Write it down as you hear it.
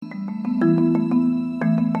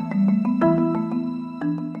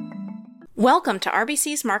Welcome to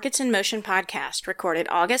RBC's Markets in Motion podcast, recorded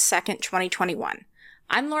August 2nd, 2021.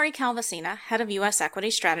 I'm Lori Calvasina, Head of U.S.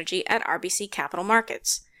 Equity Strategy at RBC Capital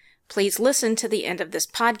Markets. Please listen to the end of this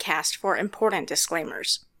podcast for important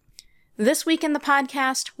disclaimers. This week in the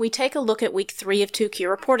podcast, we take a look at week 3 of 2Q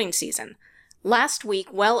reporting season. Last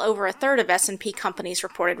week, well over a third of S&P companies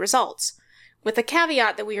reported results. With the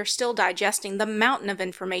caveat that we are still digesting the mountain of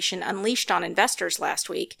information unleashed on investors last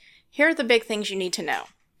week, here are the big things you need to know.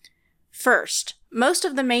 First, most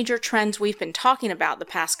of the major trends we've been talking about the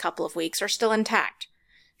past couple of weeks are still intact.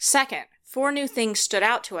 Second, 4 new things stood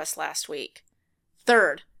out to us last week.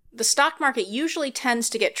 Third, the stock market usually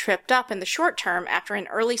tends to get tripped up in the short term after an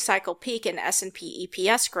early cycle peak in S&P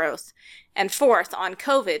EPS growth. And fourth, on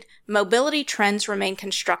COVID, mobility trends remain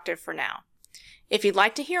constructive for now. If you'd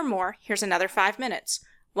like to hear more, here's another 5 minutes.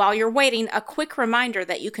 While you're waiting, a quick reminder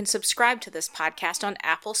that you can subscribe to this podcast on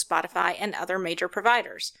Apple, Spotify, and other major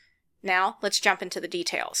providers. Now, let's jump into the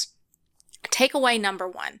details. Takeaway number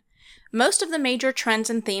 1. Most of the major trends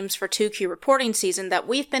and themes for 2Q reporting season that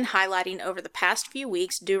we've been highlighting over the past few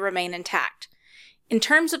weeks do remain intact. In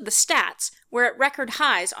terms of the stats, we're at record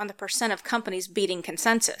highs on the percent of companies beating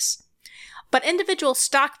consensus. But individual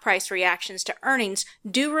stock price reactions to earnings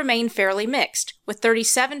do remain fairly mixed, with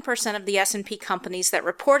 37% of the S&P companies that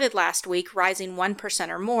reported last week rising 1%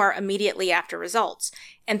 or more immediately after results,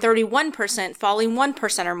 and 31% falling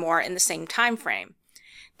 1% or more in the same time frame.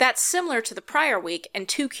 That's similar to the prior week and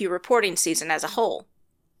 2Q reporting season as a whole.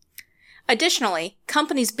 Additionally,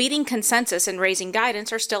 companies beating consensus and raising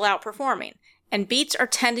guidance are still outperforming, and beats are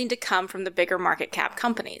tending to come from the bigger market cap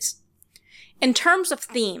companies. In terms of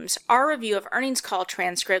themes, our review of earnings call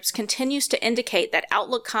transcripts continues to indicate that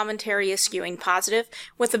outlook commentary is skewing positive,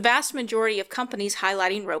 with the vast majority of companies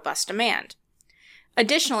highlighting robust demand.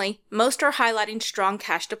 Additionally, most are highlighting strong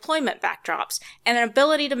cash deployment backdrops and an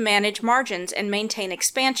ability to manage margins and maintain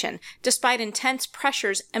expansion despite intense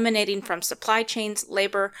pressures emanating from supply chains,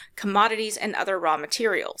 labor, commodities, and other raw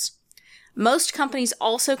materials. Most companies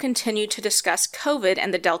also continue to discuss COVID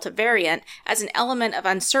and the Delta variant as an element of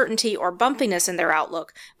uncertainty or bumpiness in their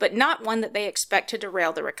outlook, but not one that they expect to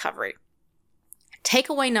derail the recovery.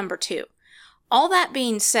 Takeaway number 2. All that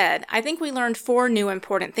being said, I think we learned 4 new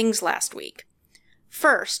important things last week.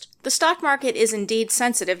 First, the stock market is indeed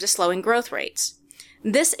sensitive to slowing growth rates.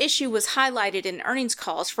 This issue was highlighted in earnings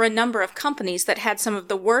calls for a number of companies that had some of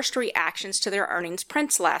the worst reactions to their earnings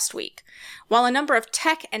prints last week. While a number of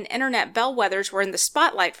tech and internet bellwethers were in the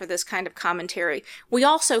spotlight for this kind of commentary, we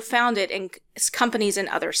also found it in companies in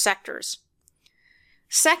other sectors.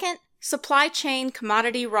 Second, supply chain,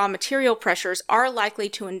 commodity, raw material pressures are likely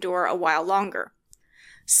to endure a while longer.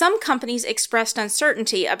 Some companies expressed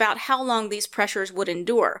uncertainty about how long these pressures would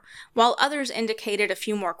endure, while others indicated a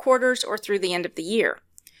few more quarters or through the end of the year.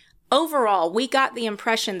 Overall, we got the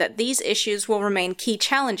impression that these issues will remain key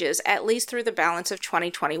challenges at least through the balance of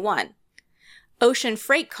 2021. Ocean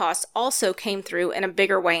freight costs also came through in a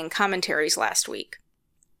bigger way in commentaries last week.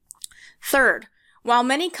 Third, while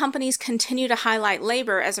many companies continue to highlight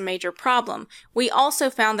labor as a major problem, we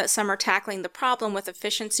also found that some are tackling the problem with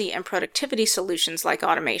efficiency and productivity solutions like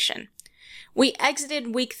automation. We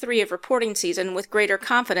exited week 3 of reporting season with greater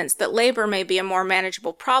confidence that labor may be a more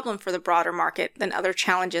manageable problem for the broader market than other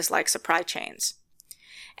challenges like supply chains.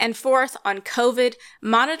 And fourth, on COVID,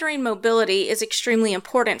 monitoring mobility is extremely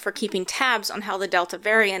important for keeping tabs on how the Delta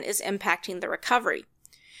variant is impacting the recovery.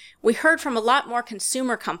 We heard from a lot more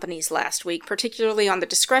consumer companies last week, particularly on the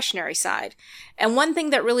discretionary side. And one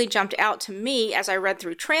thing that really jumped out to me as I read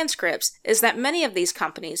through transcripts is that many of these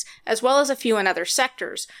companies, as well as a few in other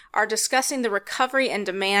sectors, are discussing the recovery and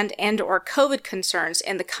demand and/or COVID concerns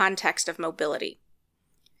in the context of mobility.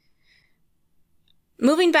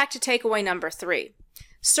 Moving back to takeaway number 3.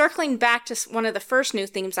 Circling back to one of the first new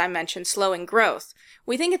themes I mentioned, slowing growth,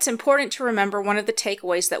 we think it's important to remember one of the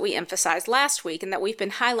takeaways that we emphasized last week and that we've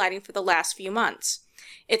been highlighting for the last few months.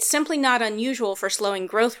 It's simply not unusual for slowing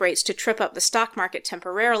growth rates to trip up the stock market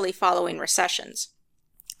temporarily following recessions.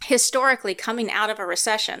 Historically, coming out of a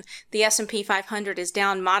recession, the S&P 500 is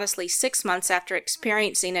down modestly 6 months after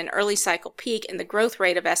experiencing an early cycle peak in the growth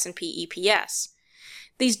rate of S&P EPS.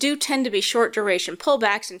 These do tend to be short-duration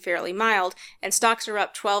pullbacks and fairly mild, and stocks are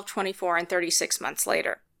up 12, 24, and 36 months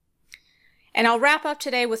later. And I'll wrap up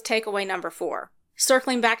today with takeaway number 4.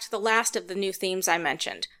 Circling back to the last of the new themes I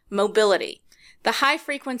mentioned, mobility. The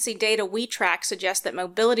high-frequency data we track suggests that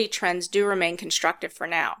mobility trends do remain constructive for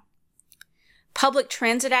now. Public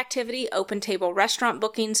transit activity, open-table restaurant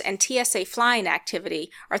bookings, and TSA flying activity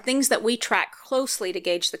are things that we track closely to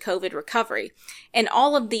gauge the COVID recovery, and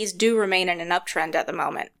all of these do remain in an uptrend at the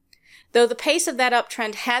moment. Though the pace of that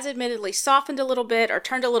uptrend has admittedly softened a little bit or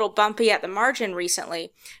turned a little bumpy at the margin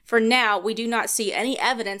recently, for now we do not see any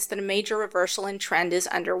evidence that a major reversal in trend is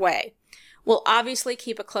underway. We'll obviously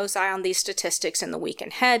keep a close eye on these statistics in the week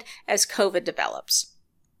ahead as COVID develops.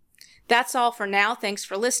 That's all for now. Thanks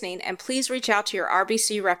for listening, and please reach out to your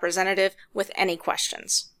RBC representative with any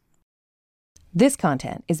questions. This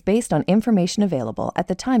content is based on information available at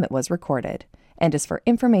the time it was recorded and is for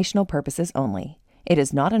informational purposes only. It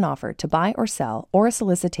is not an offer to buy or sell or a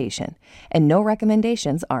solicitation, and no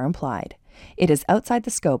recommendations are implied. It is outside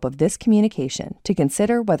the scope of this communication to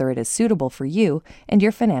consider whether it is suitable for you and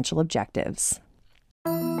your financial objectives.